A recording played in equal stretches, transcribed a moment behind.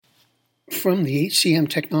From the HCM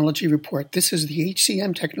Technology Report, this is the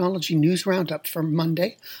HCM Technology News Roundup for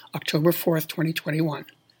Monday, October 4th, 2021.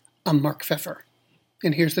 I'm Mark Pfeffer,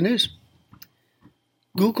 and here's the news.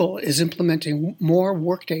 Google is implementing more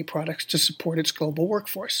Workday products to support its global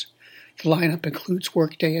workforce. The lineup includes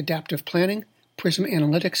Workday Adaptive Planning, Prism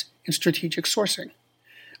Analytics, and Strategic Sourcing.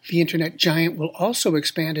 The Internet giant will also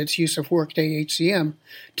expand its use of Workday HCM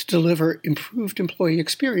to deliver improved employee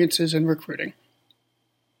experiences in recruiting.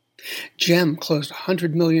 GEM closed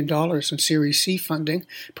 $100 million in Series C funding,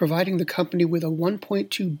 providing the company with a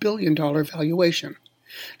 $1.2 billion valuation.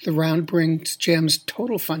 The round brings GEM's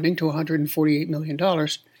total funding to $148 million.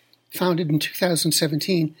 Founded in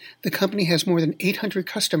 2017, the company has more than 800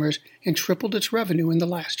 customers and tripled its revenue in the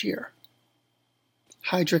last year.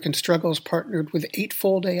 Heidrick & Struggles partnered with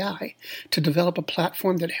Eightfold AI to develop a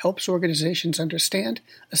platform that helps organizations understand,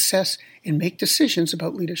 assess, and make decisions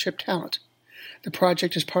about leadership talent. The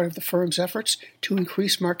project is part of the firm's efforts to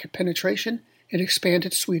increase market penetration and expand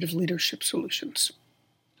its suite of leadership solutions.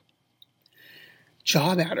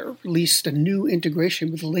 JobAdder released a new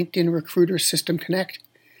integration with LinkedIn Recruiter System Connect.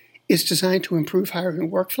 It's designed to improve hiring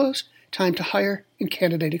workflows, time to hire, and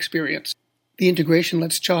candidate experience. The integration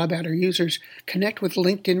lets JobAdder users connect with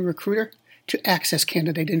LinkedIn Recruiter to access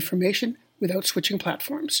candidate information without switching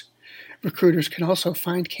platforms. Recruiters can also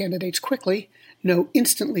find candidates quickly, know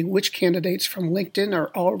instantly which candidates from LinkedIn are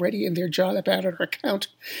already in their JobAdder account,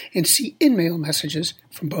 and see in-mail messages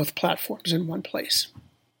from both platforms in one place.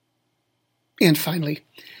 And finally,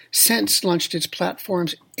 Sense launched its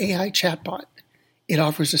platform's AI chatbot. It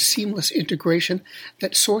offers a seamless integration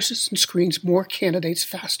that sources and screens more candidates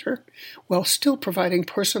faster while still providing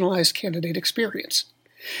personalized candidate experience.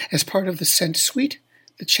 As part of the Sense suite,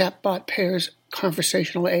 the chatbot pairs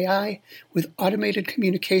conversational AI with automated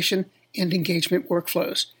communication and engagement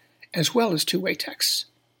workflows, as well as two-way texts.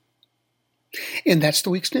 And that's the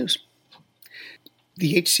week's news.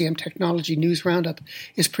 The HCM Technology News Roundup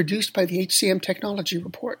is produced by the HCM Technology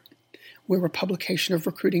Report. We're a publication of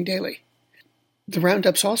Recruiting Daily. The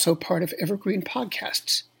Roundup's also part of Evergreen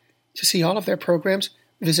Podcasts. To see all of their programs,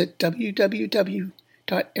 visit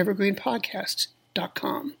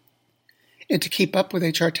www.evergreenpodcasts.com. And to keep up with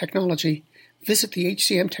HR technology, visit the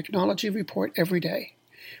HCM Technology Report every day.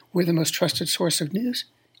 We're the most trusted source of news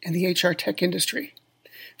in the HR tech industry.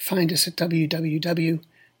 Find us at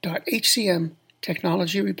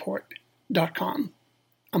www.hcmtechnologyreport.com.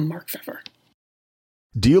 I'm Mark Pfeffer.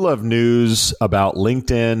 Do you love news about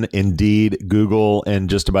LinkedIn, Indeed, Google, and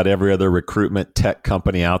just about every other recruitment tech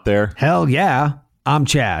company out there? Hell yeah. I'm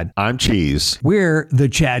Chad. I'm Cheese. We're the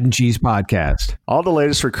Chad and Cheese Podcast. All the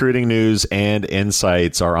latest recruiting news and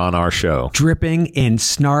insights are on our show. Dripping in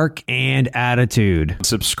snark and attitude.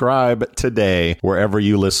 Subscribe today wherever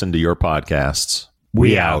you listen to your podcasts.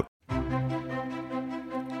 We out.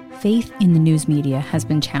 Faith in the news media has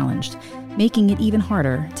been challenged, making it even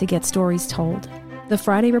harder to get stories told. The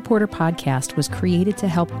Friday Reporter podcast was created to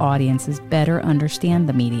help audiences better understand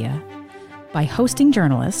the media by hosting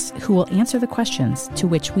journalists who will answer the questions to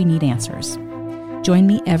which we need answers. Join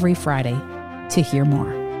me every Friday to hear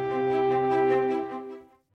more.